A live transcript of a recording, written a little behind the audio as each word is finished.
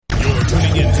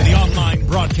tuning in to the online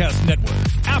broadcast network,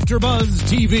 AfterBuzz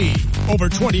TV. Over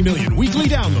 20 million weekly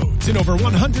downloads in over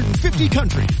 150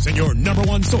 countries, and your number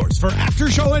one source for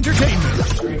after-show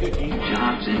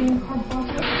entertainment.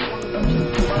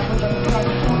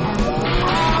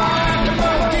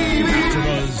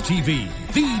 AfterBuzz TV,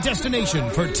 the destination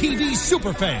for TV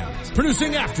superfans,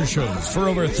 producing aftershows for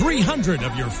over 300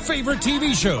 of your favorite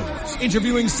TV shows,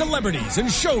 interviewing celebrities and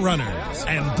showrunners,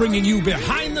 and bringing you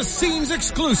behind-the-scenes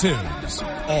exclusives.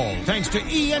 All thanks to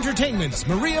E! Entertainment's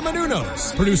Maria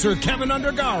Menounos, producer Kevin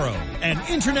Undergaro, and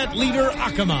internet leader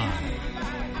Akamai.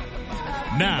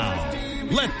 Now,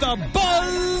 let the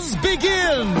buzz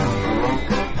begin!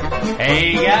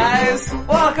 Hey guys,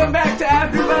 welcome back to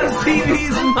AfterBuzz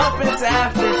TV's Muppets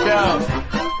After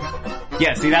Show.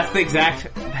 Yeah, see, that's the exact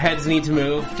heads need to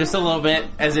move just a little bit,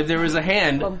 as if there was a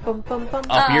hand up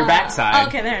your backside.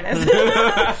 Okay, there it is.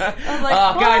 I was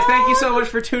like, guys, thank you so much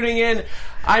for tuning in.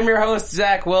 I'm your host,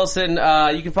 Zach Wilson.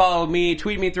 You can follow me,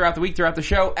 tweet me throughout the week, throughout the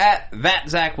show, at that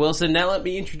Zach Wilson. Now let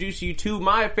me introduce you to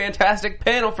my fantastic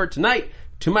panel for tonight.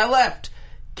 To my left,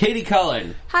 Katie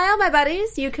Cullen. Hi, all my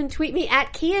buddies. You can tweet me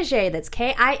at Kiaxet. That's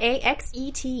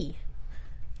Kiaxet.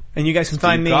 And you guys can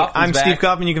find me. I'm back. Steve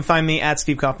Kaufman. You can find me at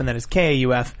Steve Kaufman. That is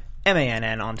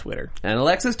KAUFMANN on Twitter. And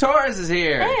Alexis Torres is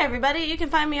here. hey everybody, you can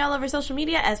find me all over social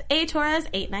media as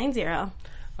atorres890.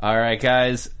 All right,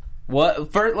 guys.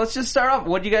 Let's just start off.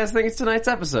 What do you guys think of tonight's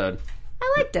episode?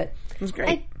 I liked it. It was great.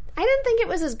 I didn't think it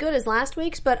was as good as last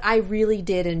week's, but I really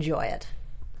did enjoy it.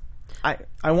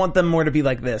 I want them more to be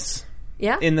like this.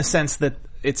 Yeah? In the sense that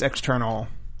it's external.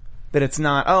 That it's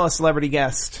not, a celebrity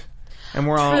guest. And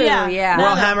we're all, True, Yeah. yeah. we're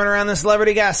all hammering around the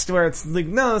celebrity guest, where it's like,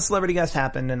 no, the celebrity guest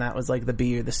happened, and that was like the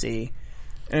B or the C.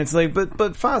 And it's like, but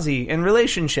Fozzie, and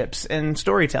relationships, and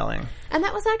storytelling. And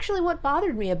that was actually what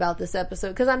bothered me about this episode,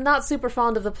 because I'm not super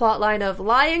fond of the plot line of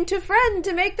lying to friend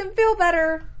to make them feel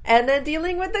better, and then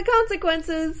dealing with the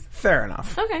consequences. Fair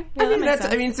enough. Okay, yeah, that makes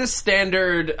sense. It's a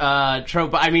standard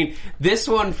trope. I mean, this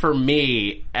one for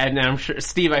me, and I'm sure,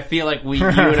 Steve, I feel like you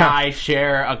and I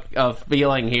share a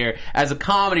feeling here. As a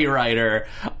comedy writer,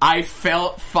 I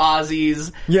felt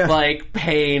Fozzie's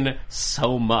pain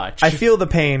so much. I feel the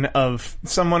pain of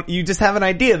someone, you just have an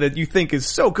idea that you think is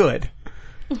so good.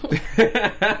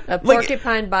 A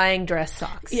porcupine buying dress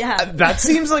socks. Yeah. That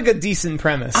seems like a decent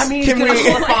premise. I mean, he's going to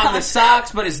slip on the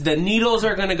socks, but the needles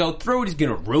are going to go through it. He's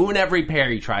going to ruin every pair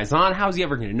he tries on. How's he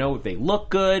ever going to know if they look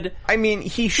good? I mean,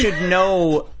 he should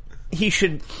know. He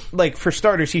should, for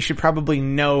starters, he should probably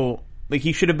know.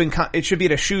 He should have been. It should be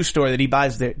at a shoe store that he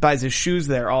buys his shoes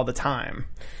there all the time.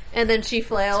 And then she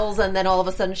flails, and then all of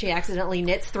a sudden she accidentally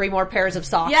knits 3 more pairs of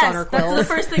socks on her Yes, quilt. that's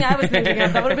the first thing I was thinking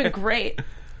of. That would have been great.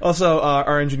 Also,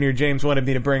 our engineer James wanted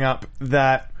me to bring up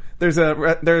that there's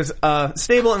a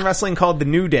stable in wrestling called the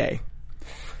New Day,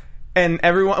 and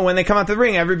everyone, when they come out to the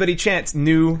ring, everybody chants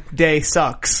 "New Day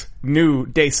sucks, New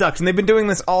Day sucks," and they've been doing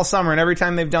this all summer. And every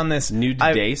time they've done this, New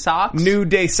Day socks, New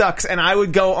Day sucks, and I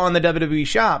would go on the WWE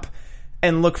shop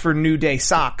and look for New Day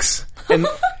socks, and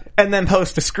then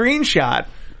post a screenshot.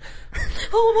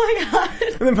 Oh my god!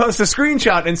 And then post a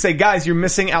screenshot and say, "Guys, you're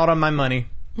missing out on my money."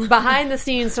 Behind the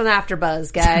scenes from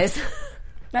AfterBuzz, guys.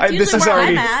 That's this usually is where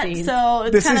already- I'm at, so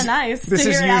it's kind of nice this to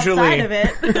is hear usually- outside of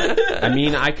it. I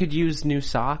mean, I could use new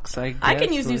socks. I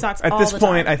can use new socks At all this the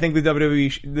point, time. I think the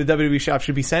WWE shop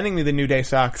should be sending me the New Day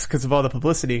socks because of all the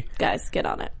publicity. Guys, get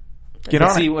on it. Get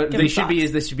on See, it. what they should be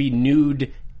is this should be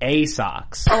nude A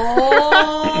socks.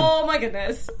 Oh my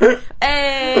goodness!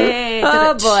 Hey,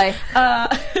 Oh boy.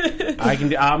 I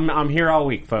can. I'm here all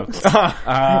week, folks.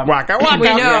 Waka waka. We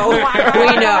know.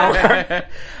 We know.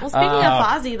 Well, speaking of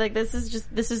Fozzie,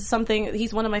 this is something.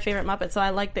 He's one of my favorite Muppets, so I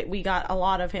like that we got a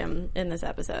lot of him in this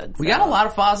episode. We got a lot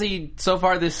of Fozzie so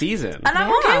far this season. And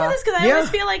I'm okay with this because I Yeah. always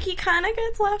feel like he kind of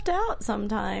gets left out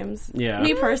sometimes. Yeah.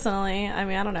 Me personally, I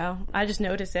mean, I don't know. I just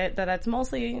notice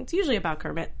it's usually about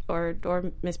Kermit or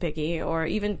Miss Piggy or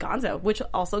even Gonzo, which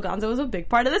also Gonzo was a big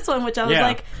part of this one, which I was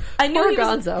like, I knew Poor he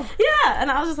was, Gonzo. Yeah, and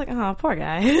I was just like, oh, poor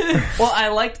guy. Well, I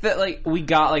liked that we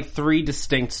got 3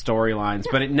 distinct storylines,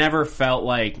 but it never felt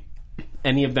like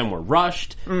any of them were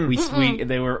rushed.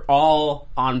 They were all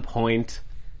on point.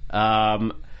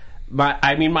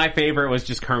 My favorite was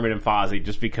just Kermit and Fozzie,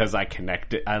 just because I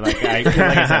connected. Like I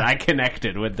said, I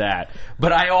connected with that.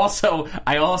 But I also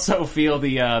feel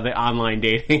the online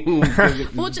dating.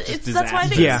 Well, that's why I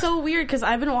think it's so weird, because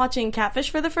I've been watching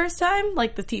Catfish for the first time,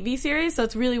 like the TV series. So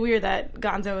it's really weird that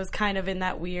Gonzo is kind of in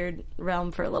that weird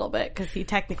realm for a little bit, because he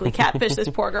technically catfished this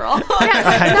poor girl.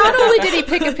 Not only did he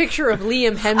pick a picture of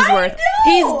Liam Hemsworth,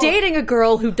 he's dating a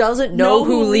girl who doesn't know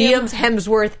who Liam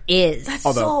Hemsworth is.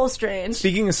 So strange.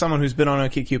 Speaking of someone someone who's been on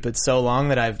OkCupid so long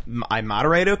that I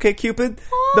moderate OkCupid.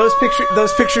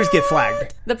 Those pictures get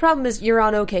flagged. The problem is you're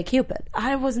on OkCupid.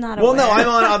 I was not aware. Well, no, I'm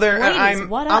on other. Ladies,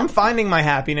 I'm finding my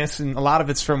happiness, and a lot of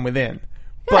it's from within.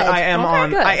 Good. But I am Okay,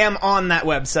 good. I am on that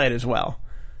website as well.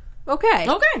 Okay.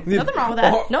 Nothing wrong with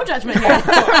that. No judgment here.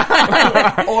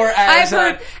 Or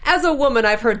as a woman,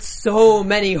 I've heard so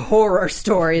many horror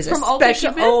stories. From especially,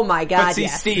 OkCupid? oh my god, But see,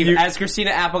 yes. Steve, as Christina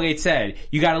Applegate said,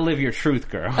 you gotta live your truth,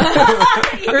 girl.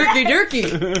 Herky jerky.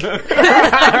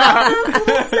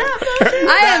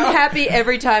 I am happy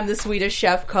every time the Swedish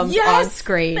Chef comes Yes, on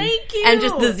screen. thank you. And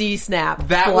just the Z snap.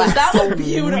 That was the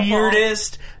beautiful.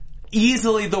 weirdest,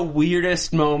 easily the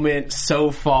weirdest moment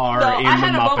so far No, in I the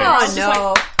had a moment where I was Muppets. just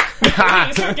no.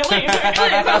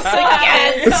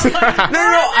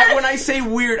 No. When I say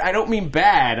weird, I don't mean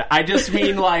bad. I just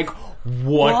mean like,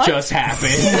 what? Just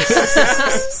happened?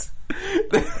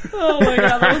 Oh my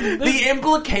god. The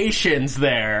implications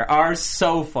there are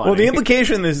so funny. Well, the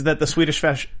implication is that the Swedish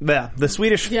chef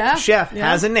Yeah.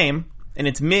 has a name, and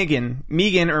it's Megan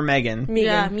or Megan.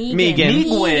 Yeah, Megan.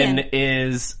 Migwin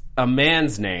is a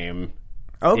man's name.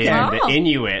 Okay. In the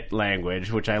Inuit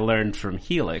language, which I learned from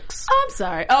Helix. I'm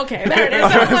sorry. Okay, there it is.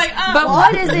 I was like, But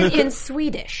what is it in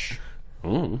Swedish?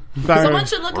 Someone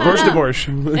should look that up.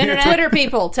 Internet. Twitter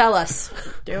people, tell us.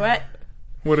 Do it.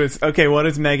 What is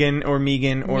Megan or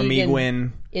Megan or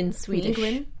Megwin? In Swedish.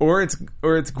 Megwin. Or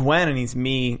it's Gwen and he's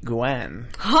Gwen.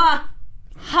 Ha!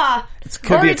 Ha!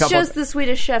 Could Or be a it's couple. just the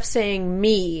Swedish Chef saying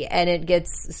me and it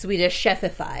gets Swedish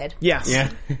Chefified. Yes.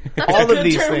 Yeah. All of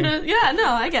these things. Yeah, no,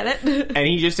 I get it. And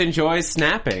he just enjoys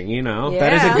snapping, you know? Yeah.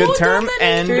 That is a good Who term. doesn't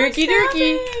And enjoy Turkey,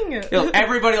 turkey. snapping? You know,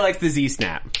 everybody likes the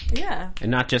Z-Snap. Yeah.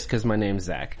 And not just because my name's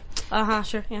Zach.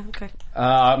 Sure. Yeah, okay.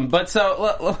 But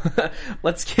so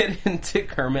let's get into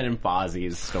Kermit and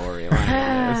Fozzie's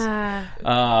storyline.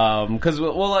 Because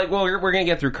we're gonna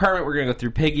get through Kermit, we're gonna go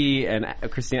through Piggy and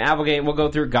Christina Applegate, and we'll go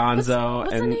through Gonzo.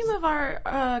 What's and the name of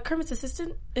our Kermit's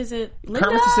assistant? Is it Linda?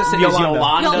 Kermit's assistant is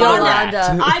Yolanda.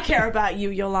 Yolanda. I care about you,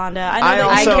 Yolanda. I know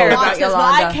I that also- you care care about about Yolanda.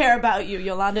 Yolanda. I care about you,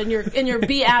 Yolanda, and your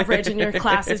B average in your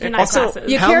classes, your night Also,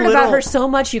 classes. You How cared little- about her so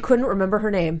much you couldn't remember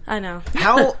her name. I know.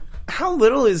 how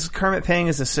little is Kermit paying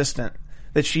his assistant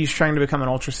that she's trying to become an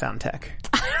ultrasound tech?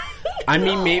 I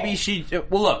mean, maybe she.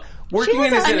 Well, look, working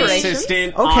has as an aspirations.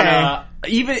 assistant Okay. on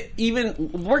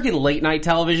even working late night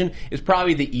television is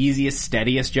probably the easiest,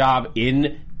 steadiest job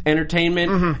in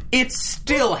entertainment. It's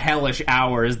still hellish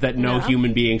hours that no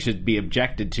human being should be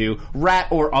objected to, rat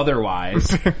or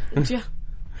otherwise. Yeah.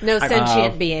 No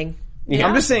sentient being. Yeah.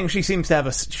 I'm just saying she seems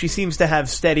to have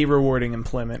steady, rewarding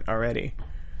employment already.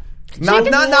 Not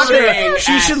Saying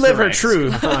she should live her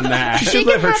asterisk truth. on that. She She should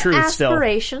live can her have truth still.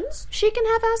 aspirations. She can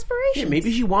have aspirations.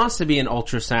 Maybe she wants to be an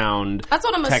ultrasound. That's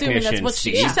what I'm assuming. That's technician, what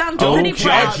she Steve. sounds Don't pretty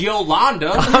proud. judge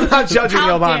Yolanda. I'm not judging How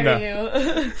Yolanda.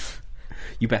 dare you?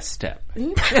 You best step.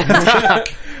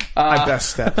 I best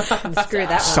step. Screw that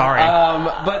one. Sorry.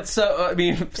 But so, I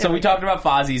mean, so we talked about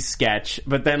Fozzie's sketch,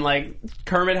 but then like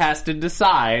Kermit has to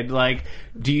decide, like,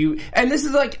 do you, and this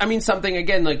is like, I mean, something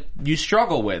again, like you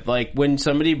struggle with, like when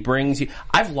somebody brings you,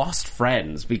 I've lost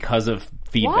friends because of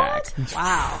feedback. What?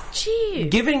 Wow.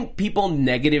 Jeez. Giving people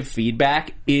negative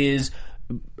feedback is,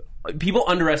 people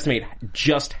underestimate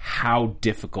just how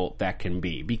difficult that can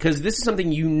be, because this is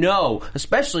something, you know,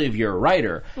 especially if you're a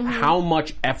writer, how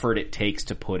much effort it takes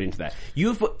to put into that.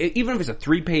 You've put, even if it's a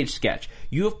 3-page sketch,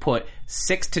 you have put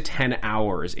 6 to 10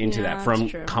 hours into that, from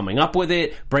true. coming up with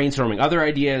it, brainstorming other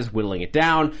ideas, whittling it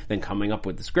down, then coming up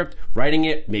with the script, writing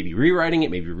it, maybe rewriting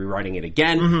it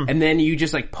again, and then you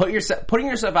just like putting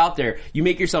yourself out there, you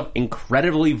make yourself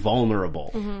incredibly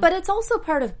vulnerable. But it's also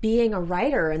part of being a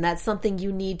writer, and that's something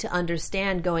you need to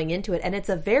understand going into it. And it's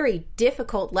a very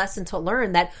difficult lesson to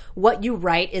learn that what you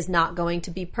write is not going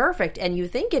to be perfect. And you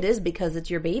think it is because it's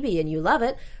your baby and you love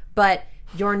it, but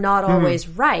you're not always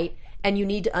right. And you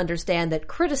need to understand that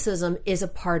criticism is a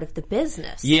part of the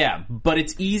business. Yeah, but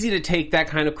it's easy to take that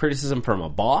kind of criticism from a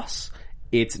boss.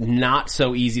 It's not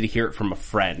so easy to hear it from a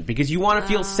friend, because you want to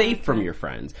feel safe from your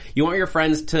friends. You want your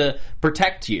friends to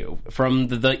protect you from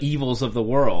the evils of the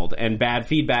world, and bad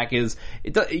feedback is,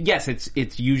 yes,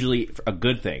 it's usually a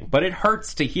good thing, but it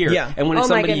hurts to hear. Yeah. And when it's Oh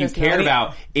my somebody you goodness, cared no.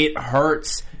 about, it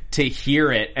hurts to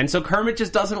hear it. And so Kermit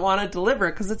just doesn't want to deliver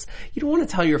it, because you don't want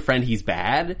to tell your friend he's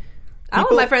bad. I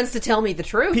want my friends to tell me the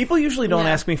truth. People usually don't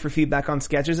ask me for feedback on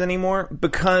sketches anymore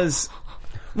because,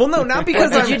 well, no, not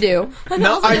because What did you do?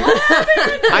 No,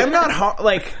 I'm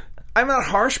not I'm not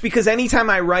harsh, because anytime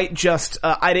I write just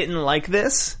I didn't like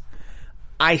this,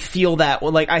 I feel that,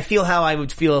 like, I feel how I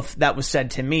would feel if that was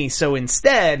said to me. So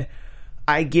instead,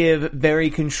 I give very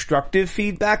constructive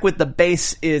feedback with the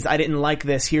base is I didn't like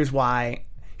this, here's why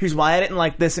I didn't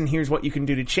like this, and here's what you can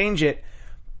do to change it.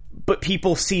 But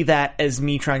people see that as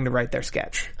me trying to write their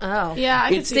sketch. Oh. Yeah,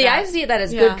 I see that. I see that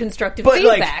as good constructive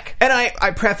feedback. And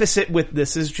I preface it with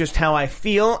this is just how I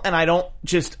feel, and I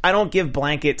don't give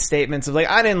blanket statements of like,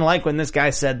 I didn't like when this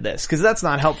guy said this, because that's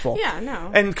not helpful. Yeah,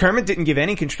 no. And Kermit didn't give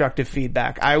any constructive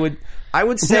feedback. I would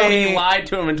say... No, he lied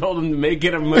to him and told him to make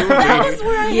it a movie. That was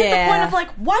where I hit the point of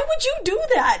like, why would you do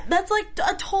that? That's like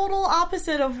a total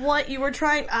opposite of what you were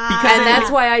trying... and that's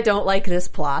why I don't like this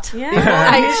plot.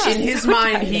 Yeah. In his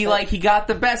mind, he got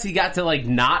the best. He got to like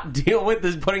not deal with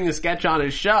this, putting the sketch on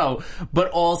his show,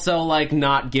 but also like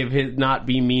not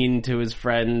be mean to his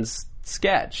friend's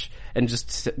sketch. And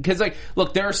just... Because like,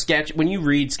 look, when you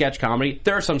read sketch comedy,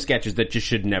 there are some sketches that just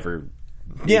should never...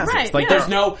 Yeah, right, like there's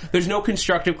no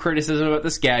constructive criticism about the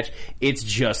sketch. It's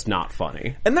just not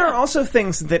funny. And there are also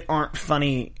things that aren't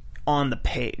funny on the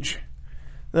page.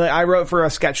 I wrote for a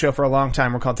sketch show for a long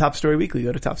time. We're called Top Story Weekly.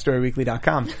 Go to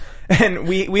topstoryweekly.com. And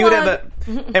we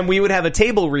would have a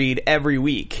table read every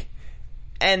week.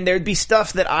 And there'd be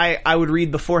stuff that I would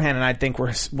read beforehand and I'd think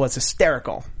was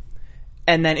hysterical.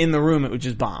 And then in the room it would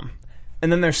just bomb.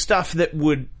 And then there's stuff that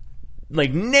would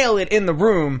like nail it in the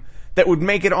room that would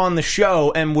make it on the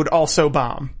show and would also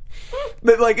bomb.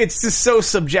 But like it's just so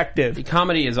subjective. The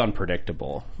comedy is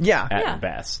unpredictable. Yeah. At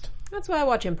best. That's why I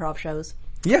watch improv shows.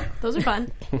 Yeah. Those are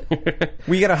fun.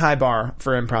 We get a high bar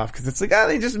for improv because it's like,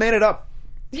 they just made it up.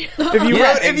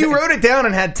 If you wrote it down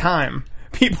and had time,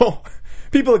 people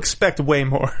expect way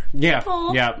more. Yeah.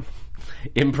 Aww. Yeah.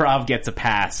 Improv gets a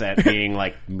pass at being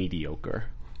like mediocre.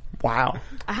 Wow.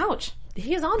 Ouch.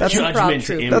 He is on that's improv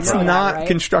troupe. That's not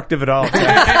constructive at all.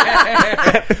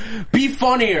 Be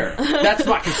funnier. That's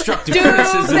my constructive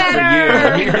criticism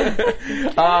for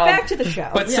you. Back to the show.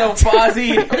 But so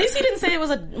Fozzie... At least he didn't say it was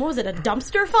a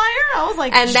dumpster fire? I was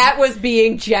like... And that was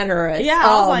being generous. Yeah,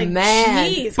 I was like, man.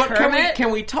 Geez, but Kermit.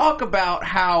 can we talk about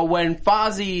how when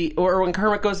Fozzie, or when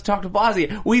Kermit goes to talk to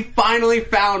Fozzie, we finally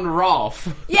found Rolf.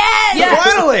 Yes!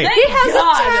 Finally! He has a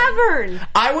tavern!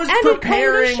 I was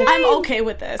preparing... I'm okay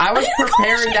with this. I was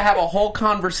preparing to have a whole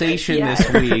conversation this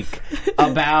week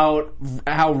about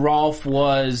how Rolf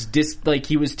was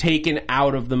he was taken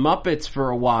out of the Muppets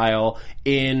for a while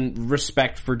in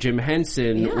respect for Jim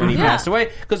Henson when he passed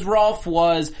away, because Rolf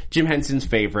was Jim Henson's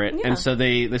favorite, and so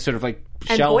they sort of like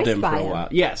shelved him for a while.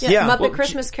 Yes. Yeah. Muppet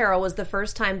Christmas Carol was the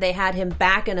first time they had him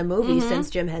back in a movie since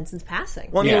Jim Henson's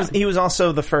passing. Well, he was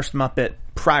also the first Muppet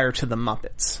prior to the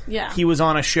Muppets. Yeah. He was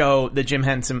on a show that Jim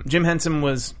Henson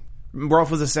was...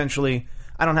 Rolf was essentially...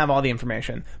 I don't have all the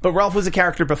information, but Rolf was a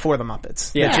character before the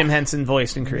Muppets that Jim Henson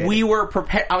voiced and created.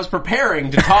 I was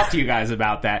preparing to talk to you guys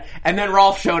about that, and then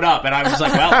Rolf showed up, and I was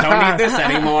like, well, don't need this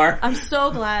anymore. I'm so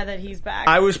glad that he's back.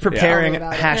 I was preparing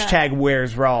hashtag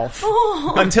Where's Rolf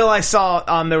until I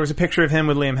saw there was a picture of him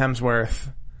with Liam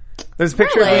Hemsworth. There's a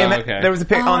picture of Liam. There was a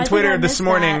pic on Twitter this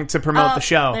morning to promote the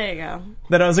show. There you go.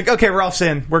 That I was like, okay, Rolf's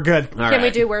in. We're good. Can we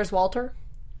do Where's Walter?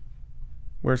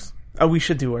 Oh, we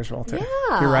should do Where's Walter.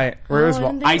 Yeah. You're right. Where's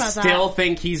Walter? I still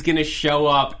think he's going to show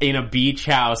up in a beach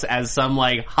house as some,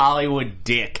 like, Hollywood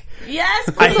dick. Yes,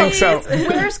 please. I think so.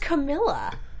 Where's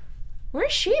Camilla?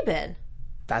 Where's she been?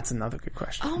 That's another good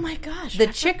question. Oh my gosh. The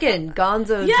chicken,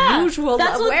 Gonzo's usual.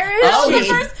 Where is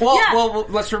she? Well,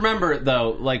 let's remember,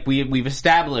 though, like, we've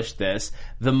established this.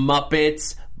 The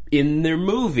Muppets in their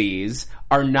movies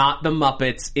are not the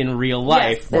Muppets in real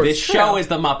life. Yes, this show is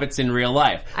the Muppets in real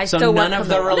life. So none of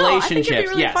the relationships. No, I think it'd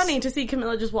be really funny to see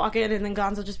Camilla just walk in and then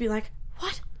Gonzo just be like,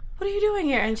 "What? What are you doing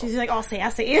here?" And she's like, "All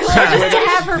sassy." Just to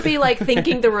have her be like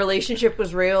thinking the relationship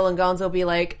was real, and Gonzo be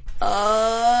like,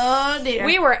 "Oh dear,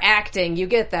 we were acting. You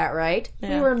get that, right?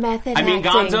 Yeah. We were method acting." I mean,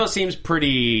 Gonzo seems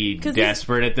pretty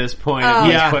desperate at this point.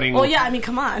 Putting... Well, yeah. I mean,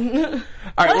 come on.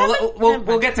 All right,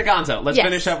 we'll get to Gonzo. Let's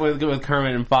finish up with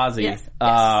Kermit and Fozzie. Yes.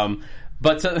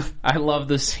 But I love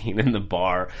the scene in the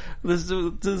bar.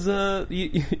 You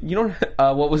don't.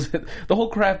 What was it? The whole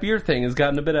craft beer thing has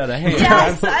gotten a bit out of hand.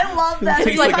 Yes, I love that.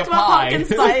 Tastes like a pie.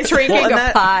 Drinking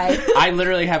a pie. I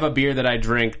literally have a beer that I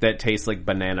drink that tastes like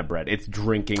banana bread. It's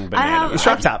drinking banana bread.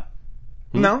 Shock Top.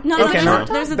 No? Okay, no.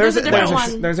 There's a different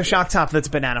one. There's a Shock Top that's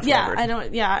banana flavored. Yeah, I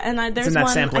don't. Yeah, and there's in that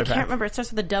one sampler I can't pack. remember. It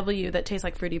starts with a W that tastes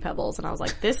like Fruity Pebbles, and I was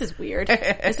like, "This is weird.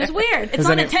 This is weird."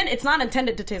 It's not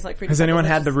intended to taste like Fruity Pebbles. Has anyone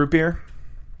had the root beer?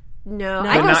 No,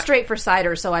 I go straight for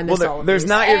cider, so I miss all of There's these.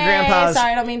 not your grandpa's.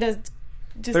 Sorry, I don't mean to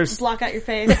just block out your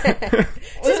face.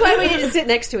 This is why we need to sit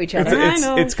next to each other.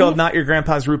 It's called Not Your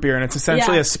Grandpa's Root Beer, and it's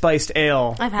essentially a spiced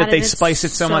ale that they spice it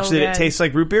so much that it tastes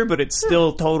like root beer, but it's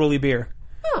still totally beer.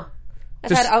 Oh.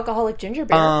 I've had alcoholic ginger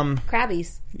beer.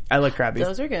 Krabbies. I like Krabbies.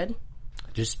 Those are good.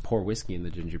 Just pour whiskey in the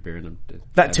ginger beer and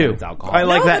that too. It's alcohol. I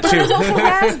like that too. There's also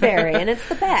raspberry, and it's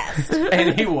the best.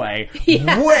 Anyway, way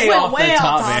off the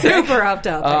topic. Super off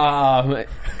topic.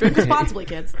 Drink responsibly,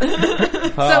 kids.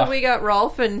 So we got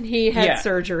Rolf, and he had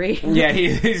surgery. Yeah,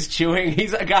 he's chewing.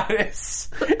 He's got his.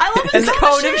 I love his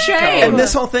cone of shame. And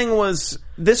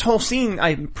this whole scene,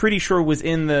 I'm pretty sure, was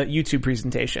in the YouTube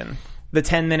presentation. The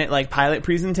 10-minute pilot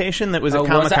presentation that was at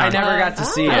Comic-Con. I never got to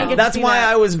see it. That's why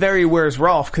I was very Where's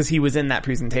Rolf, because he was in that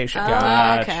presentation.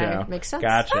 Gotcha. Okay. Makes sense.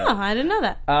 Gotcha. Oh, I didn't know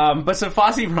that. But so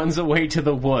Fozzie runs away to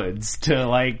the woods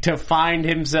to find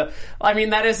himself. I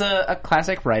mean, that is a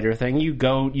classic writer thing.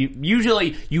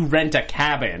 Usually you rent a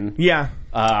cabin. Yeah.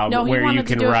 No, he where wanted you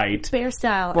can to do write it bear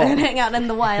style and hang out in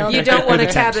the wild. You don't want a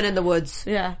cabin in the woods.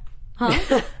 Yeah.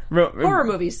 Huh? Horror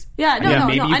movies. Yeah, no,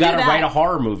 maybe you I gotta knew that. write a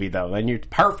horror movie though, then you're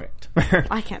perfect.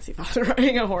 I can't see Foster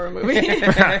writing a horror movie.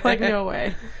 No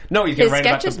way. No, you can His write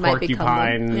about the sketches might be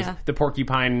porcupine, the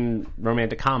porcupine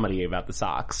romantic comedy about the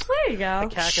socks. There you go.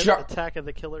 Attack of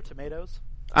the Killer Tomatoes.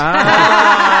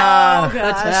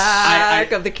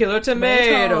 Attack of the Killer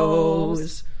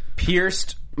Tomatoes.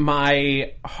 Pierced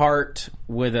my heart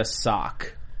with a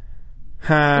sock.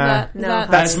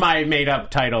 That's my made-up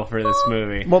title for this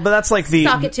movie. Well, but that's like the...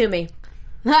 Sock it to me.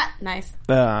 Nice.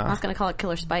 I was going to call it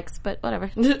Killer Spikes, but whatever.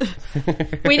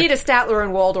 We need a Statler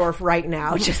and Waldorf right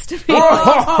now, just to be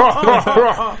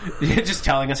You're just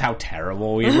telling us how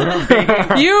terrible we were being.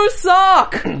 You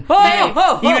suck! Even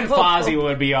Fozzie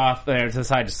would be off there to the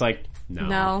side, just like,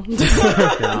 no.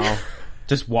 No.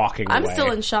 Just walking away. I'm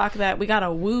still in shock that we got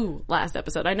a woo last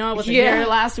episode. I know I wasn't here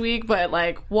last week, but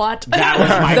what? That was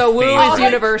my The woo favorite. is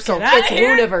universal. It's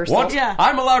universal. What? Yeah.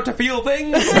 I'm allowed to feel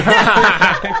things?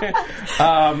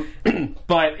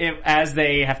 But as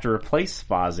they have to replace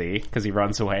Fozzie, because he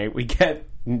runs away, we get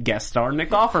guest star Nick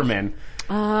Offerman.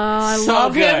 I So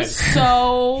love him good.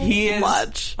 so He is,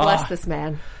 much. Bless this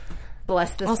man.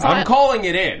 Bless this Also, man. I'm calling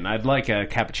it in. I'd like a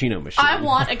cappuccino machine. I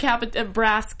want a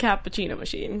brass cappuccino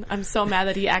machine. I'm so mad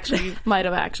that he might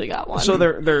have actually got one. So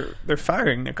they're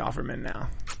firing Nick Offerman now.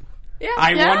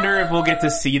 I wonder if we'll get to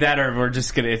see that, or it's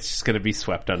just gonna be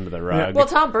swept under the rug. Well,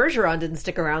 Tom Bergeron didn't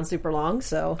stick around super long,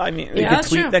 so... I mean, that's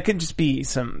true. that could just be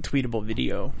some tweetable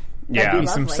video. Yeah. Maybe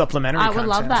some supplementary I would content.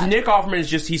 love that. Nick Offerman is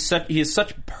just he has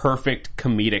such perfect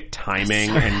comedic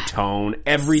timing and tone.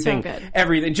 Everything, So good.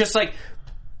 everything. Just like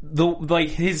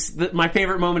my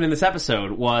favorite moment in this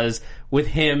episode was with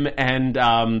him and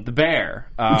the bear,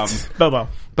 Bobo.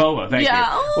 Bobo. Thank you.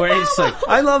 Oh, Where he's like,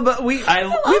 I love, but we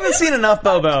haven't seen enough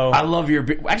Bobo. I love your.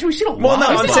 Actually, we've seen a lot. Well, no,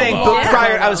 of I'm Bobo. saying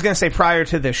I was going to say prior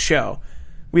to this show,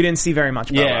 we didn't see very much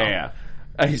Bobo. Yeah.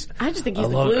 I just think he's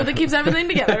the glue that keeps everything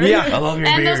together. Yeah. I love your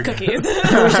and beard. those cookies.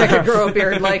 I wish I could grow a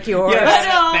beard like yours.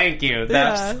 Thank you.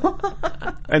 That's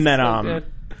And then, good.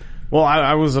 well,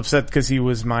 I was upset because he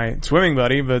was my swimming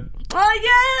buddy, but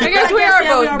Oh yeah. I guess we are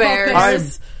both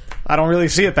bears. I don't really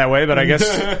see it that way, but I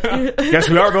guess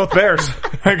we are both bears.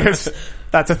 I guess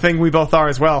that's a thing we both are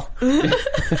as well.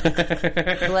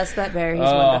 Bless that bear. He's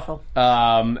wonderful.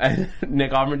 And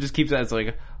Nick Offerman just keeps that. It's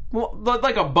like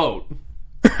a boat.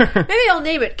 Maybe I'll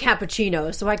name it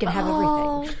Cappuccino so I can have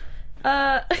everything.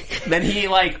 Then he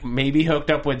maybe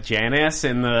hooked up with Janice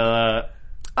in the.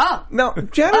 No,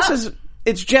 Janice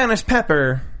it's Janice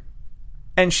Pepper,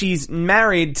 and she's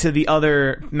married to the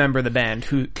other member of the band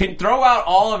who Can throw out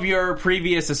all of your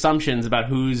previous assumptions about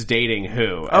who's dating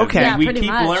who. Okay. Yeah, we pretty keep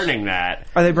much. learning that.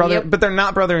 are they brother, Yep. but they're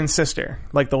not brother and sister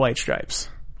like the White Stripes,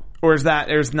 or is that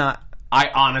there's not? I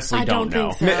honestly don't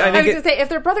know. think so. I I think was going to say, if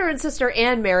they're brother and sister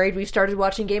and married, we've started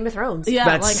watching Game of Thrones. Yeah,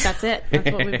 That's- that's it.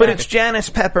 That's what we've but got. it's Janice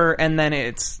Pepper, and then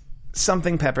it's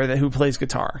something Pepper who plays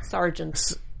guitar.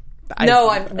 Sergeant. I I don't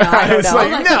was know.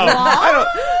 like, no, I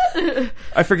don't.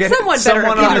 I forget. Someone better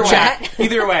on either the way. chat.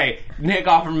 Either way, Nick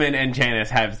Offerman and Janice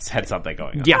have had something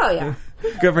going on. Yeah. Oh, yeah.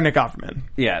 Good for Nick Offerman.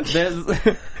 Yeah.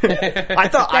 I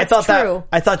true.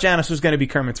 thought Janice was going to be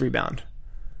Kermit's rebound.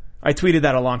 I tweeted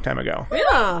that a long time ago.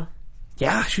 Yeah.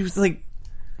 Yeah, she was like,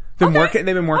 they've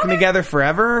been working together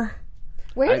forever.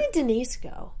 Where did Denise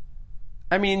go?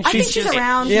 I mean, I think she's she's just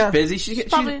around. Yeah. busy.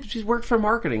 probably- She's worked for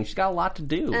marketing. She's got a lot to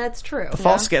do. That's true. The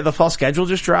fall schedule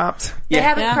just dropped. They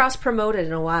haven't Yeah. cross-promoted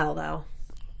in a while, though.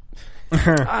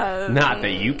 Not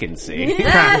that you can see.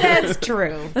 That's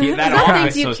true. Yeah, that Some office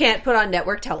things you was, can't put on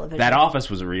network television. that office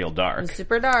was real dark.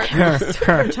 Super dark.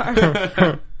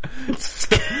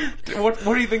 What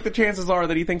do you think the chances are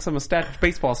that he thinks I'm a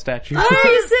baseball statue? Why are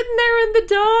you sitting there in the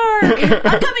dark?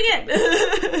 I'm coming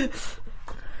in.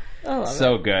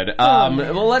 So good.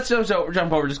 Well, let's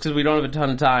jump over just because we don't have a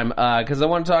ton of time. Because I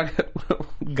want to talk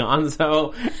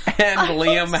Gonzo and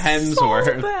Liam Hemsworth.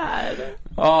 So bad.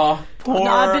 Oh, poor.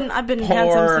 No, I've been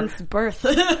handsome since birth.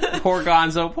 Poor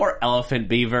Gonzo. Poor Elephant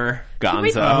Beaver.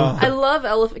 Gonzo. I love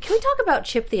elephant. Can we talk about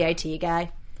Chip the IT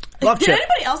guy? Love Did Chip.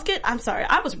 anybody else get? I'm sorry,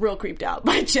 I was real creeped out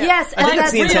by Chip. Yes, I think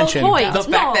that's the intention. Point. The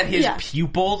fact that his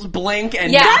pupils blink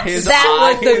and his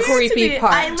that eyes. was the creepy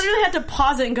part. I literally had to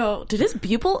pause it and go, did his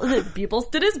pupils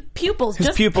His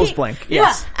just pupils blink.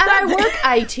 Yes. And I work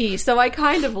IT, so I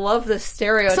kind of love this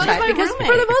stereotype So does my because roommate.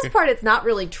 for the most part, it's not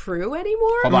really true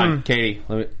anymore. Hold on, Katie.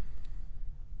 Let me...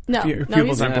 No,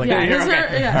 Pupils aren't blinking. Yeah,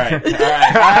 Okay.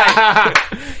 All right.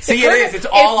 See, it is. It's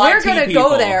all if IT we're gonna people.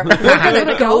 go there. We're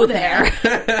gonna go there.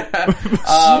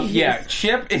 Yeah,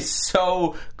 Chip is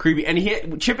so creepy,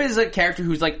 and Chip is a character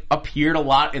who's like appeared a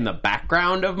lot in the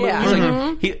background of movies.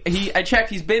 Yeah. Like, I checked.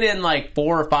 He's been in like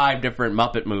 4 or 5 different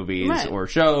Muppet movies or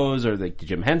shows, or like the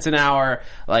Jim Henson Hour.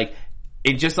 Like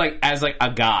it just like as like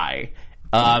a guy.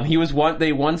 He was one.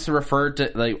 They once referred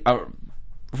to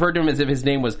him as if his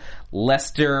name was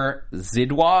Lester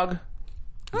Zidwag.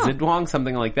 Zidwang,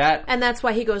 something like that. And that's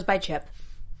why he goes by Chip.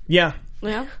 Yeah.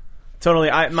 Yeah. Totally.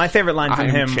 My favorite line from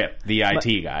him. Chip, the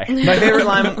IT guy. My favorite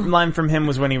line from him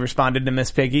was when he responded to Miss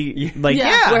Piggy. Like,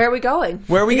 yeah. Where are we going?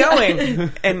 Where are we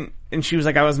going? And she was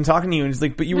like, I wasn't talking to you. And he's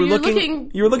like, but you were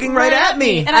looking right at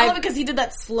me. And I love it because he did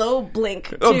that slow blink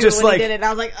too when just like, he did it. And I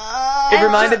was like, it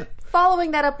reminded.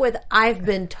 Following that up with, I've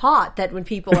been taught that when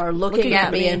people are looking at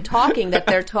me and talking, that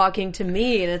they're talking to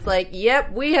me. And it's like,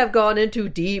 yep, we have gone into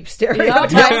deep stereotype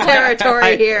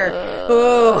territory here.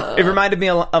 It reminded me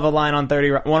of a line on 30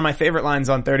 Rock, one of my favorite lines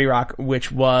on 30 Rock,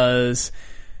 which was,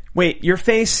 wait, your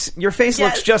face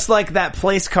looks just like that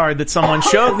place card that someone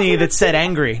showed me that said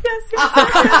angry.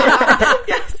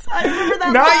 yes, I remember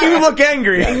that. Not you look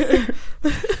angry.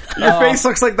 Your face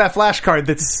looks like that flashcard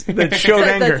that showed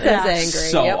anger. That says angry.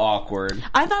 So awkward.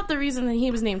 I thought the reason that he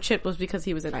was named Chip was because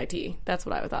he was in IT. That's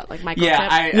what I thought. Like Michael Yeah, Chip.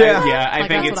 I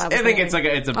think it's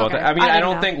a both. Okay. I mean, I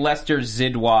don't know. think Lester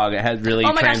Zidwag has really Oh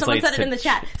my gosh, translates someone said it to in the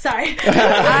chat. Sorry.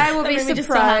 I will be That made me just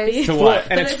so happy. surprised. to what?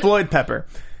 And it's Floyd Pepper.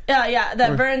 Yeah,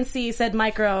 that Vern C said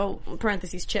micro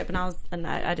parentheses Chip, and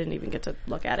I didn't even get to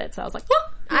look at it, so I was like,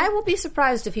 well, I will be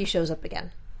surprised if he shows up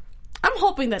again. I'm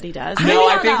hoping that he does. No, Maybe I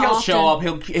not think that he'll often. show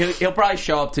up. He'll probably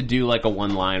show up to do like a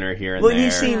one-liner here and Well, there.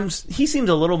 he seems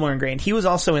a little more ingrained. He was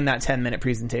also in that 10-minute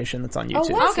presentation that's on YouTube.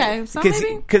 was Okay, so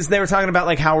maybe. Because they were talking about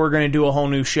like how we're going to do a whole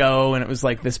new show, and it was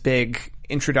like this big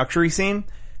introductory scene.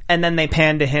 And then they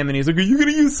panned to him, and he's like, "Are you going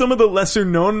to use some of the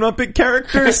lesser-known Muppet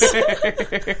characters?"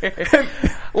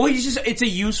 Well, it's a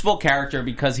useful character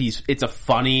because it's a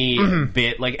funny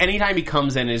bit. Like, anytime he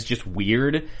comes in is just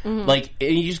weird. Like,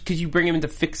 because you bring him in to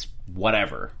fix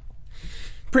whatever.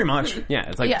 Pretty much. Yeah,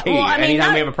 it's like, Yeah, Katie, well, I mean,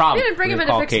 anytime we have a problem, We didn't bring him in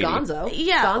to fix Katie. Gonzo.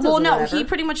 Yeah, Gonzo's well, no, whatever. he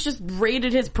pretty much just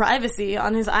raided his privacy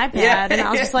on his iPad, Yeah, and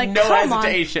I was just like, no come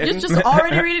hesitation. on. Just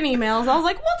already reading emails. I was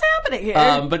like, what's happening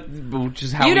here? But which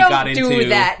is how You we got into... don't do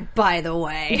that, by the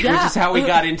way. Which is how we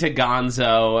got into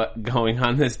Gonzo going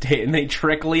on this date, and they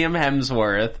trick Liam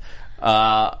Hemsworth,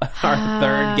 our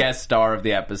third guest star of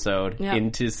the episode,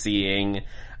 into seeing,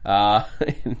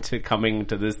 into coming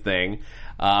to this thing,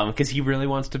 because he really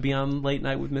wants to be on Late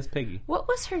Night with Miss Piggy. What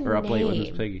was her Or Up Late with Miss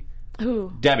name? Piggy.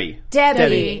 Who? Debbie.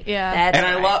 Debbie. Yeah. That's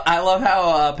And right. I love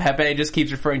how Pepe just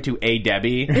keeps referring to a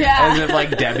Debbie, as if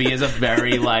like Debbie is a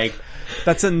very like...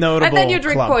 That's a notable And then you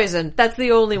drink club. poison. That's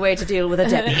the only way to deal with a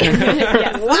Debbie.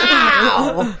 Yes.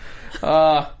 Wow!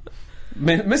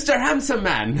 Mr. Handsome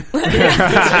Man.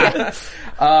 I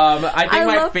think I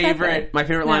my love favorite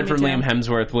line me from too. Liam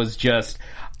Hemsworth was just,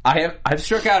 I've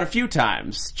struck out a few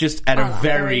times, just at a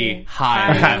very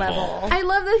high level. I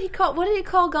love that he called. What did he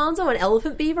call Gonzo? An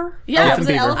elephant beaver? Yeah, Elephant it was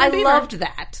an beaver. elephant I beaver. loved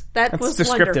that. That was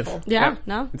descriptive. wonderful. Yeah, Yep.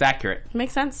 no, It's accurate.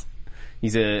 makes sense.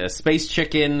 He's a space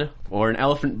chicken or an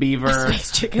elephant beaver.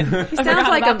 Space chicken. He sounds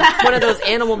like one of those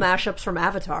animal mashups from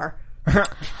Avatar,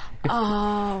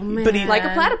 Oh man, But he- like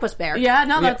a platypus bear. Yeah,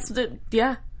 no, that's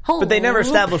yeah. But they never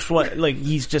established what, like,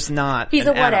 he's just not... He's an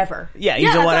a animal. whatever. Yeah, he's Yeah,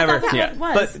 a that's whatever. what it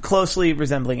was. But closely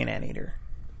resembling an anteater.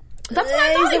 That's what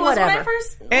I thought He's he a was when I whatever.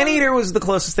 first. Anteater was the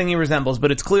closest thing he resembles,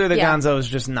 but it's clear that Yeah. Gonzo is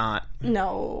just not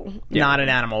No, an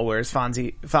animal, whereas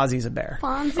Fozzie's a bear.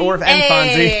 Fonzie? Or if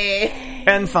Hey.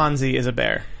 and Fonzie is a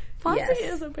bear. Fonzie Yes.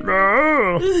 is a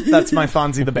bear. That's my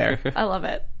Fonzie the bear. I love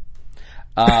it.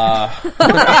 Uh,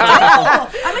 I'm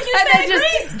a huge And fan then of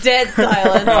just Grease. dead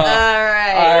silence. All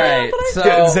right. all right, so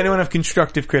Does anyone have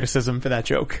constructive criticism for that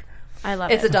joke? I love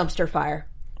It's a it. dumpster fire.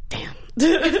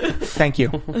 Thank you.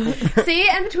 See,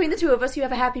 and between the two of us, you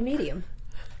have a happy medium.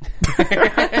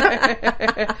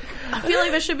 I feel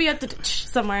like there should be a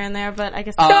somewhere in there, but I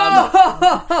guess.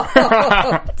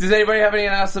 Does anybody have anything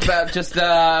else about just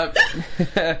Gonzo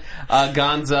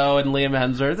and Liam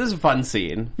Hemsworth? This is a fun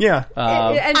scene. Yeah.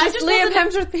 And just Liam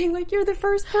Hemsworth being like, "You're the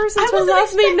first person to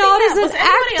love me, not that. as an Was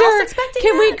anybody else actor. expecting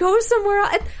Can we that? go somewhere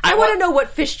else?" I want to know what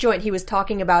fish joint he was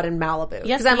talking about in Malibu.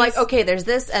 Yes, Because I'm like, please. okay, there's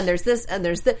this, and there's this, and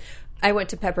there's this. I went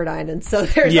to Pepperdine, and so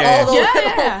there's Yeah. all the little...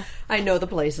 Yeah. I know the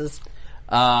places.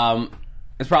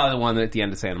 It's probably the one at the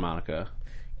end of Santa Monica.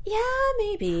 Yeah,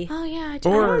 maybe. Oh yeah, I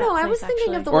don't know. I was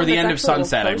thinking of the Or one the that's end of actually a little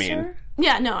Sunset, I closer. mean.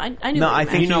 Yeah, no, I knew. No, what I you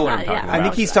think meant. You know what I'm Yeah, talking yeah. I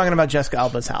think he's talking about Jessica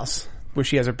Alba's house, where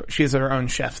she has her own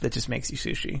chef that just makes you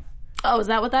sushi. Oh, is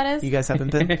that what that is? You guys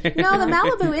haven't been? No, the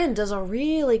Malibu Inn does a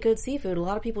really good seafood. A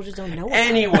lot of people just don't know about it.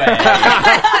 Anyway.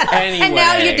 And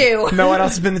now you do. No one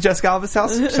else has been to Jessica Alba's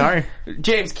house? Sorry.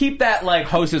 James, keep that, like,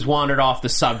 host has wandered off the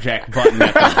subject button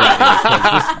at the beginning,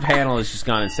 'cause this panel has just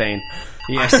gone insane.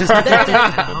 Yes. The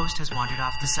host has wandered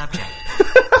off the subject.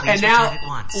 Please And now, return at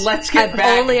once. let's get I've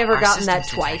back. only ever Our gotten that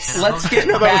systems twice. detected a Let's host get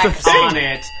has back was a thing. on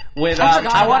it with. forgot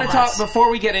I want to about talk this.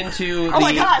 before we get into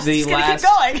my gosh, the it's gonna last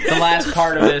keep going. the last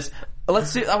part of this.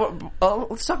 Let's do.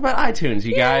 Let's talk about iTunes,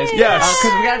 you guys. Yes.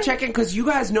 Because we gotta check in. Because you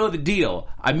guys know the deal.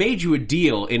 I made you a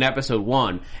deal in episode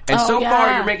 1, and Oh, so yeah.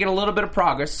 far you're making a little bit of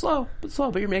progress. Slow,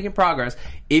 but you're making progress.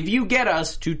 If you get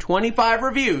us to 25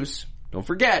 reviews, don't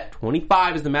forget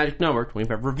 25 is the magic number.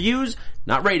 25 reviews,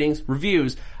 not ratings,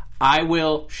 reviews. I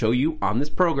will show you on this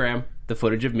program the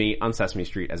footage of me on Sesame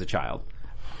Street as a child.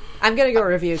 I'm going to go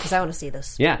review because I want to see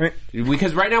this. Yeah,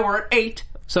 because right now we're at 8,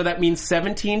 so that means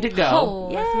 17 to go. Oh,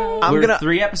 that's not- We're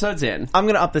 3 episodes in. I'm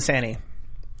going to up this ante.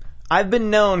 I've been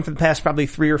known for the past probably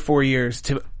 3 or 4 years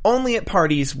to only at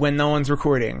parties when no one's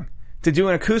recording to do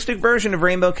an acoustic version of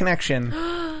Rainbow Connection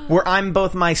where I'm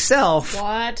both myself,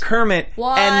 What? Kermit,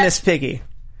 What? and Miss Piggy.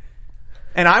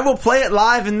 And I will play it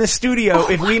live in this studio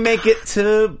if we make it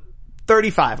to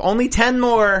 35. Only 10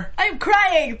 more. I'm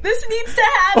crying. This needs to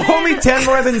happen. Only 10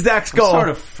 more than Zach's goal. Sort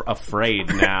of afraid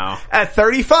now. At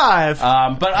 35.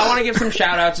 But I want to give some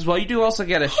shout outs as well. You do also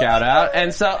get a shout out.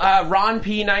 And so, Ron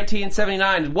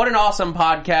P1979, what an awesome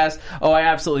podcast. Oh, I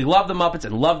absolutely love the Muppets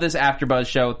and love this AfterBuzz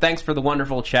show. Thanks for the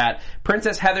wonderful chat.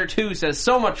 Princess Heather 2 says,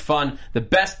 so much fun. The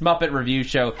best Muppet review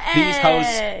show. These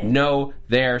hosts know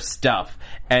their stuff.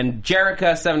 And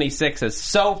Jerica76 says,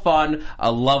 so fun.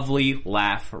 A lovely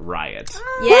laugh riot.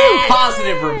 Yeah.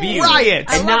 Positive review. Riot.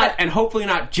 And hopefully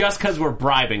not just because we're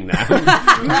bribing them.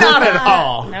 Not at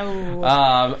all. No.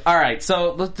 All right,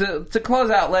 so to close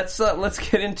out, let's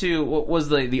get into what was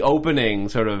the opening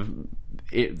sort of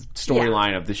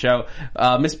storyline of the show.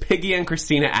 Miss Piggy and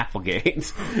Christina Applegate,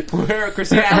 where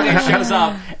Christina Applegate shows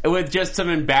up with just some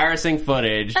embarrassing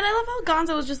footage. And I love how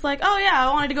Gonzo was just like, oh yeah,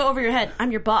 I wanted to go over your head.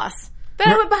 I'm your boss. But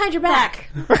I went behind your back.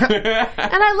 And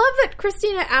I love that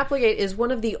Christina Applegate is one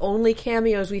of the only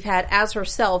cameos we've had as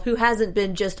herself who hasn't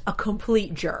been just a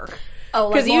complete jerk. Oh,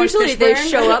 like Because Lawrence usually they Fishburne?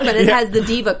 show up and it has the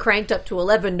diva cranked up to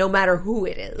 11 no matter who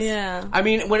it is. Yeah. I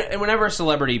mean, whenever a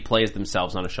celebrity plays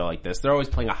themselves on a show like this, they're always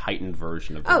playing a heightened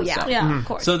version of Oh, themselves. yeah. Yeah, of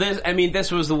course. So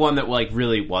this was the one that like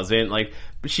really wasn't like.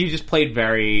 She just played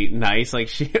very nice. Like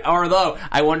although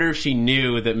I wonder if she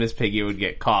knew that Miss Piggy would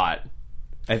get caught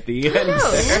at the end.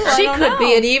 She don't could know.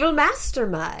 be an evil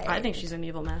mastermind. I think she's an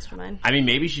evil mastermind. I mean,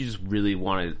 maybe she just really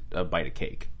wanted a bite of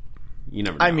cake. You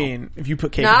never know. I mean, if you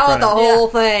put cake in Not front the of me. whole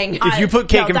thing. If you put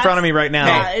cake in front of me right now.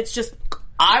 Yeah, it's just...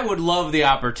 I would love the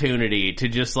opportunity to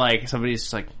just like somebody's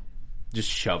just like just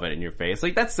shove it in your face.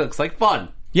 Like that looks like fun.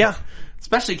 Yeah.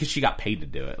 Especially because she got paid to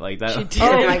do it. Like that.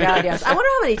 Oh my god, yes. I wonder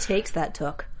how many takes that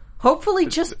took. Hopefully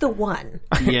just the one.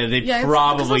 Yeah, they Yeah,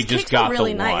 probably those just cakes got were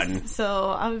really the nice. one. So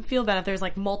I would feel bad if there's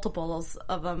like multiples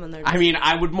of them and they're just... I mean,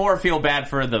 I would more feel bad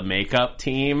for the makeup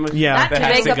team. Yeah. that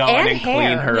has to Makeup go in and and hair.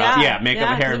 clean her up. Yeah. Yeah, makeup,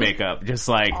 Yeah, hair, and 'cause it was makeup. Just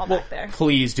like, all back there.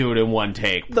 please do it in one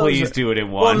take. Those Please are- do it in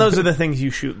one. Well, and those are the things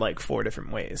you shoot like 4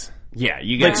 different ways. Yeah,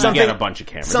 you Like get something- a bunch of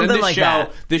cameras. something And this like show,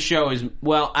 that. This show is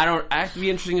I'd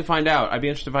be interesting to find out. I'd be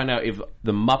interested to find out if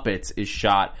the Muppets is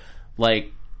shot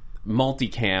like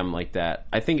multicam like that.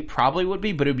 I think it probably would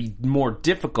be, but it would be more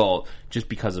difficult just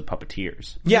because of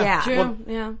puppeteers. Yeah. True, Well,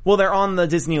 yeah. well, they're on the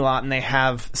Disney lot and they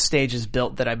have stages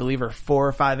built that I believe are 4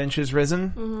 or 5 inches risen.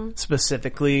 Mm-hmm.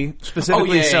 Specifically, Oh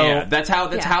yeah, so yeah. That's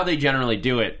how they generally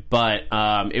do it. But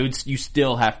you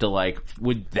still have to like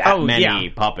with that many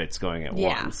puppets going at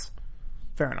Yeah. once.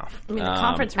 fair enough. I mean, the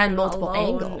conference room and multiple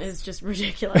alone angles. is just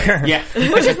ridiculous. Yeah.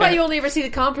 Which is why you only ever see the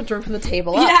conference room from the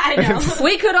table up. Yeah, I know.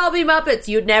 We could all be Muppets.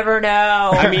 You'd never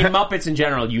know. I mean, Muppets in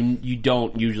general, you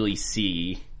don't usually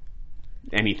see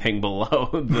anything below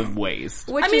the waist.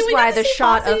 Which is why the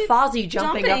shot of Fozzie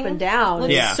jumping up and down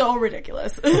looks so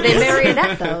ridiculous. They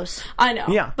marionette those. I know.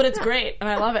 Yeah. But it's great, and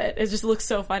I love it. It just looks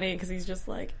so funny because he's just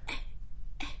like...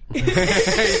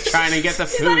 He's trying to get the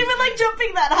food. He's not even like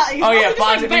jumping that high. He's just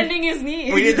like bending his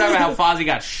knees. We didn't talk about how Fozzie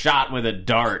got shot with a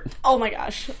dart. Oh my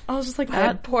gosh. I was just like,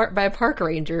 what? By a park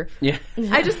ranger. Yeah.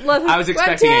 I just love I was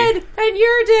expecting I'm dead, and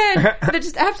you're dead. But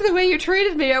just after the way you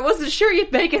treated me, I wasn't sure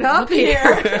you'd make it up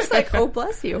here. It's like, oh,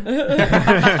 bless you.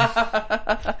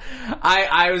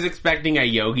 I was expecting a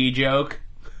Yogi joke.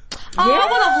 Oh,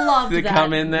 I would have loved to that.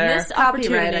 come in there. Missed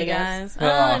opportunity, guys.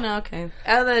 Oh, no, okay.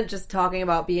 And then just talking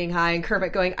about being high and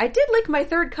Kermit going, I did lick my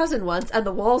third cousin once, and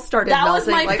the walls started That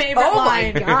melting. was my favorite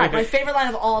line. Oh my god. My favorite line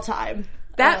of all time.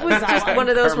 That was just one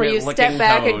of those where you step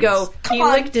back and go, he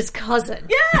licked his cousin.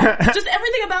 Yeah! Just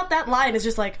everything about that line is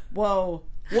just like, whoa.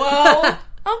 Whoa.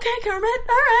 Okay, Kermit.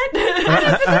 All right.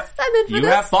 I'm in for this. You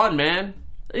have fun, man.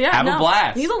 Yeah, have a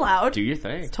blast. He's allowed. Do your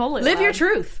thing. Totally Live allowed. your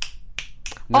truth.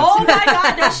 Oh my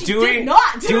god, no, she did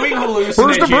not. Doing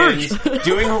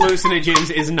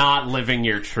hallucinogens is not living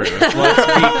your truth. Let's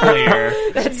be clear.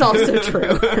 That's also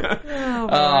true.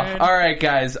 All right,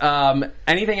 guys.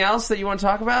 Anything else that you want to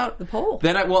talk about? The poll.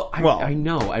 Then I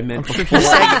know. I meant before. You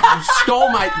stole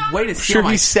my way to steal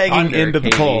my segging into the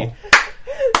poll.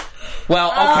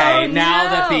 Well, okay, now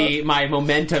that my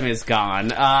momentum is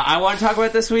gone, I want to talk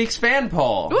about this week's fan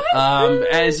poll.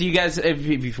 As you guys, if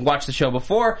you've watched the show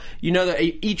before, you know that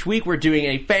each week we're doing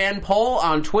a fan poll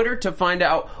on Twitter to find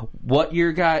out what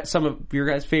some of your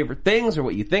guys' favorite things or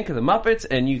what you think of the Muppets,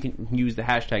 and you can use the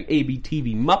hashtag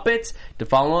ABTVMuppets to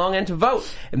follow along and to vote.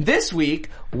 And this week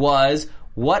was,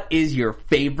 what is your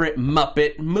favorite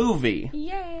Muppet movie?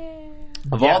 Yay.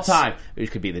 Of all time.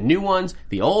 It could be the new ones,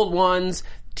 the old ones,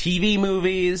 TV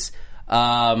movies.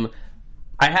 I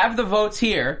have the votes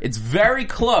here. It's very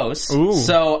close. Ooh.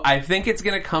 So I think it's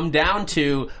going to come down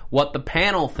to what the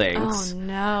panel thinks. Oh,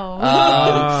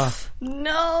 no.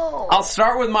 No. I'll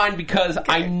start with mine because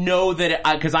I know that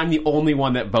because I'm the only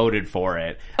one that voted for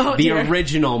it. Oh, the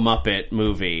original Muppet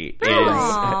movie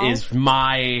is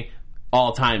my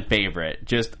all-time favorite.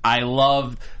 Just, I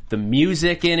love the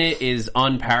music in it is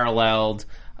unparalleled.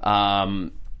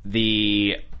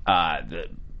 The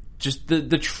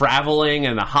traveling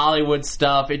and the Hollywood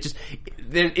stuff. It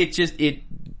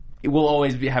will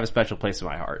always have a special place in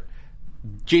my heart.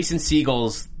 Jason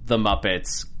Segel's The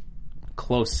Muppets,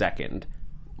 close second,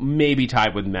 maybe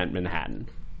tied with Manhattan.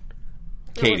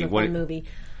 Katie, what movie?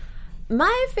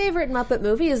 My favorite Muppet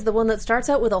movie is the one that starts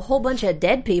out with a whole bunch of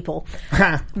dead people.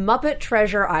 Muppet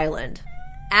Treasure Island.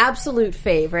 Absolute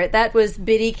favorite. That was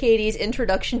Biddy Katie's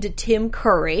introduction to Tim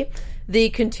Curry. The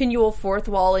continual fourth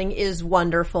walling is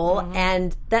wonderful,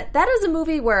 and that is a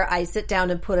movie where I sit down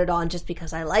and put it on just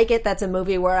because I like it. That's a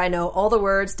movie where I know all the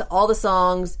words to all the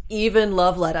songs, even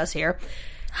Love Let Us Here.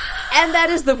 And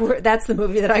that's the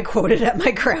movie that I quoted at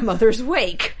my grandmother's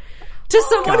wake to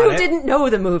someone who didn't know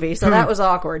the movie, so that was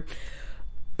awkward.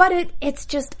 But it's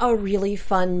just a really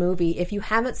fun movie. If you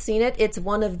haven't seen it, it's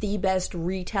one of the best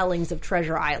retellings of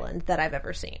Treasure Island that I've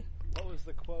ever seen. What was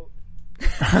the quote?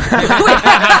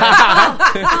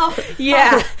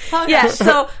 Yeah.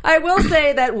 So I will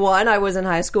say that 1, I was in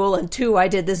high school, and 2, I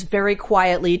did this very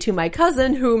quietly to my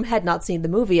cousin, whom had not seen the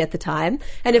movie at the time.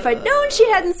 And if I'd known she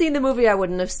hadn't seen the movie, I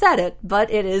wouldn't have said it. But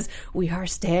it is, we are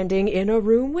standing in a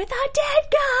room with a dead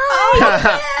guy.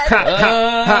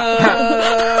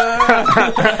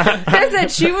 I said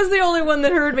she was the only one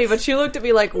that heard me, but she looked at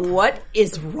me like, "What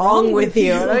is wrong with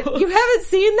you? Like, you haven't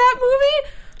seen that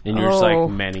movie?" And you're just like,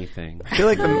 many things. I feel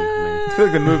like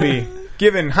the movie,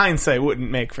 given hindsight,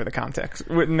 wouldn't make the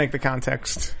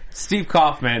context. Steve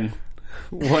Kaufman,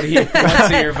 what's your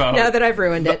vote? Now that I've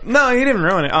ruined it. No, he didn't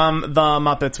ruin it. The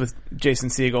Muppets with Jason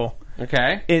Segel.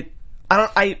 Okay.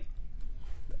 And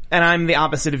I'm the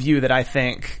opposite of you, that I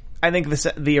think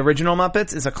the original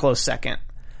Muppets is a close second.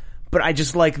 But I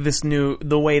just like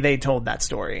the way they told that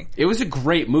story. It was a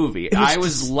great movie. I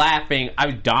was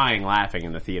dying laughing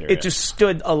in the theater. It just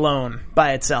stood alone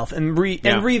by itself and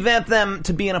revamped them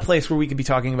to be in a place where we could be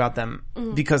talking about them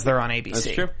because they're on ABC.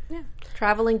 That's true. Yeah.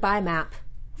 Traveling by map.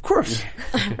 Of course.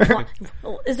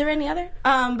 Is there any other?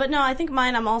 But no, I think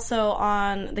mine, I'm also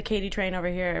on the Katie train over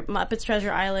here. Muppets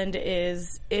Treasure Island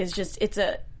is just, it's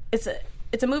a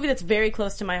movie that's very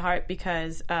close to my heart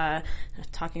because,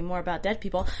 talking more about dead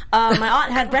people, my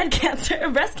aunt had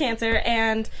breast cancer,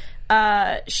 and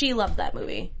she loved that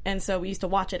movie. And so we used to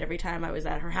watch it every time I was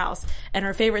at her house. And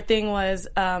her favorite thing was,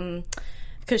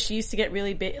 because she used to get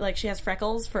really big, like she has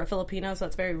freckles for a Filipino, so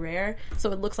it's very rare.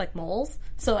 So it looks like moles.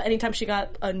 So anytime she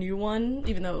got a new one,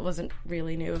 even though it wasn't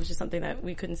really new, it was just something that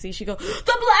we couldn't see, she'd go,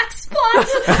 "The black spot!"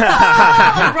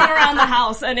 Run around the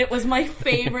house, and it was my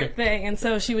favorite thing. And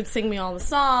so she would sing me all the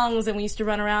songs, and we used to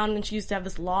run around, and she used to have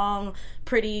this long,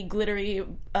 pretty, glittery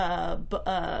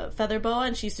feather boa,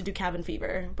 and she used to do Cabin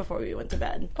Fever before we went to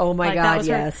bed. Oh my God, that was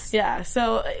yes. Yeah,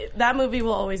 so that movie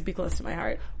will always be close to my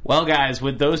heart. Well, guys,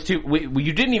 with those two,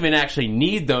 you didn't even actually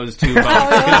need those two votes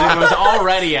because it was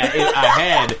already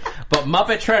ahead. But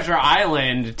Muppet Treasure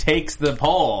Island takes the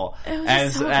poll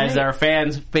as our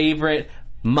fans' favorite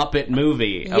Muppet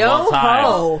movie of all time.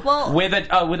 Yo-ho! Well, With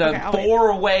a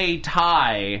four-way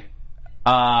tie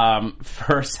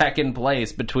for second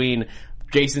place between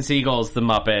Jason Segel's The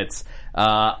Muppets,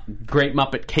 Great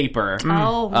Muppet Caper,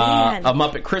 oh man, A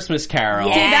Muppet Christmas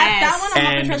Carol, See, that one on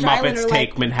Muppet and Treasure Island Muppets are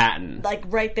Take Manhattan. like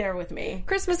right there with me.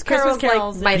 Christmas Carol's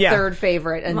like my Yeah. third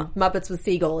favorite, and Muppets with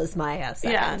Siegel is my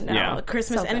second. Yeah, no, Yeah.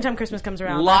 Christmas. So good. Anytime Christmas comes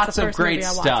around, Lots that's the of first great movie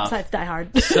I watch, stuff. Besides Die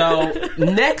Hard. So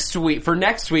next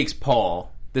week's poll,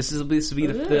 this will be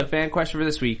the fan question for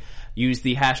this week. Use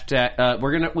the hashtag.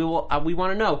 We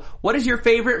want to know, what is your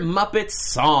favorite Muppet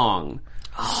song?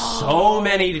 So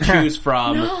many to choose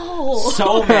from. No.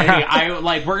 So many.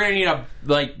 We're gonna need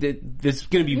this is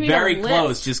gonna be need very a list.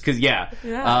 close, just because. Yeah.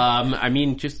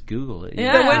 Yeah. Just Google it.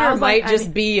 Yeah. The winner I was might like,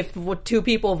 just be if two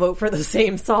people vote for the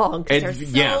same song. 'Cause there's so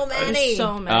yeah. many. There's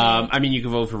so many. You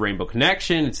can vote for Rainbow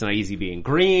Connection. It's not easy being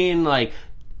green. Like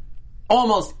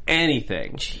almost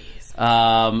anything.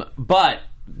 Jeez. But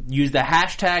use the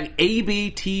hashtag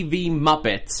ABTV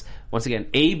Muppets. Once again,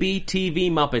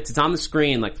 ABTV Muppets. It's on the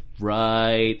screen, like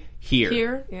right here.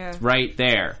 Here? Yeah. It's right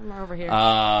there. Somewhere over here. It's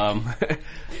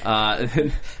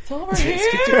over here.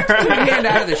 Get your hand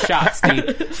out of the shot,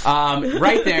 Steve.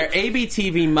 Right there,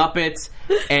 ABTV Muppets,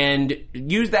 and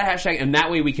use that hashtag, and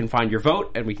that way we can find your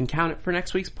vote, and we can count it for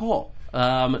next week's poll.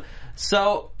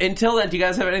 So, until then, do you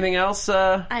guys have anything else?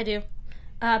 I do.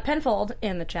 Penfold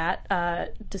in the chat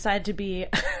decided to be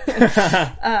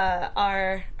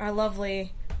our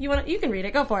lovely. You can read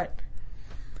it. Go for it.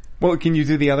 Well, can you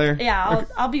do the other? Yeah,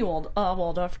 I'll be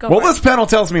Waldorf. Go Well, for this it. panel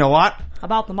tells me a lot.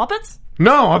 About the Muppets.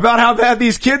 No, about how bad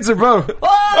these kids are both.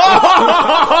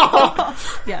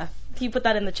 Yeah, he put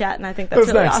that in the chat, and I think That that's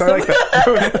was really nice. awesome. I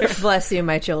like that. Bless you,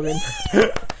 my children.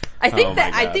 I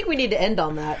think we need to end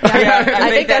on that. Yeah, I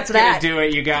think that's going to do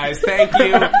it, you guys. Thank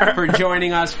you for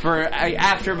joining us for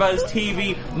AfterBuzz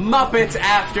TV Muppets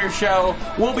After Show.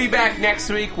 We'll be back next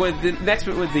week with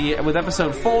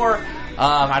episode 4.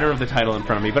 I don't have the title in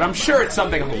front of me, but I'm sure it's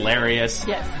something hilarious.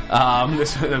 Yes.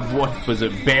 What was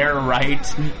it? Bear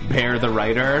Right, Bear the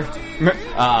Writer.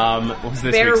 What was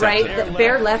this Bear week's right, episode?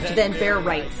 bear left, then bear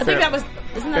right. I think that was.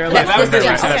 Isn't that? Bear the- left, that was then this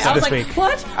bear week's right. Okay, I was this like, week.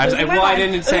 what? I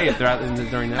didn't say it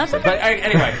during the episode. But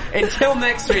anyway, until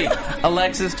next week,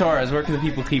 Alexis Torres, where can the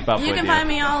people keep up with you? You can find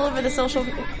me all over the social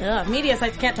media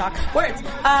sites. Can't talk words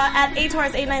at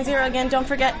atorres890. Again, don't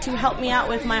forget to help me out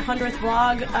with my 100th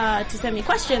vlog to send me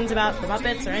questions about the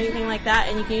Muppets or anything like that,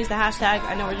 and you can use the hashtag.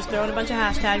 I know we're just throwing a bunch of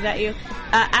hashtags at you.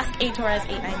 Ask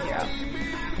atorres890.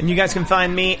 And you guys can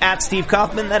find me at Steve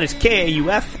Kaufman. That is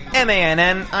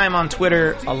KAUFMANN. I'm on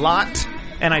Twitter a lot,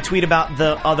 and I tweet about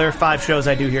the other 5 shows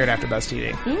I do here at AfterBuzz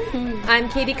TV. I'm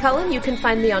Katie Cullen. You can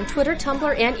find me on Twitter,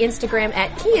 Tumblr, and Instagram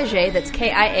at Kiaxet, that's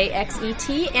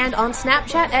KIAXET, and on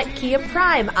Snapchat at Kia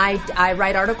Prime. I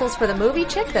write articles for The Movie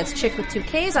Chick, that's Chick with 2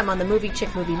 Ks. I'm on the Movie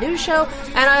Chick Movie News Show,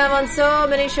 and I am on so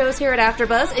many shows here at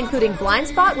AfterBuzz, including Blind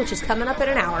Spot, which is coming up in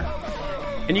an hour.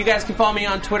 And you guys can follow me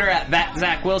on Twitter at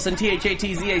Zach Wilson,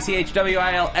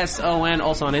 ThatzachWilson,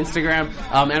 also on Instagram,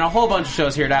 and a whole bunch of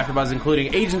shows here at AfterBuzz,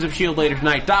 including Agents of S.H.I.E.L.D. later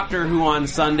tonight, Doctor Who on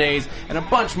Sundays, and a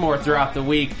bunch more throughout the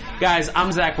week. Guys,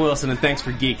 I'm Zach Wilson, and thanks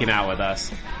for geeking out with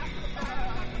us.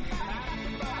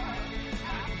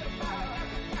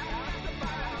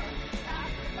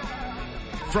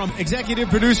 From executive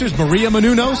producers Maria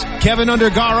Menounos, Kevin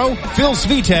Undergaro, Phil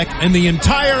Svitek, and the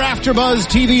entire AfterBuzz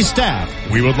TV staff,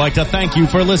 we would like to thank you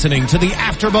for listening to the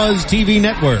AfterBuzz TV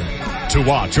network. To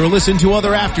watch or listen to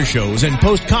other after shows and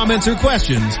post comments or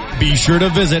questions, be sure to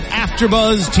visit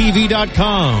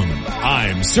AfterBuzzTV.com.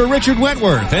 I'm Sir Richard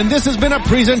Wentworth, and this has been a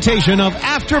presentation of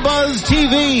AfterBuzz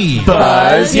TV.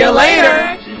 Buzz you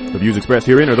later! The views expressed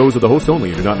herein are those of the host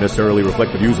only and do not necessarily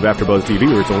reflect the views of AfterBuzz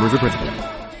TV or its owners or principals.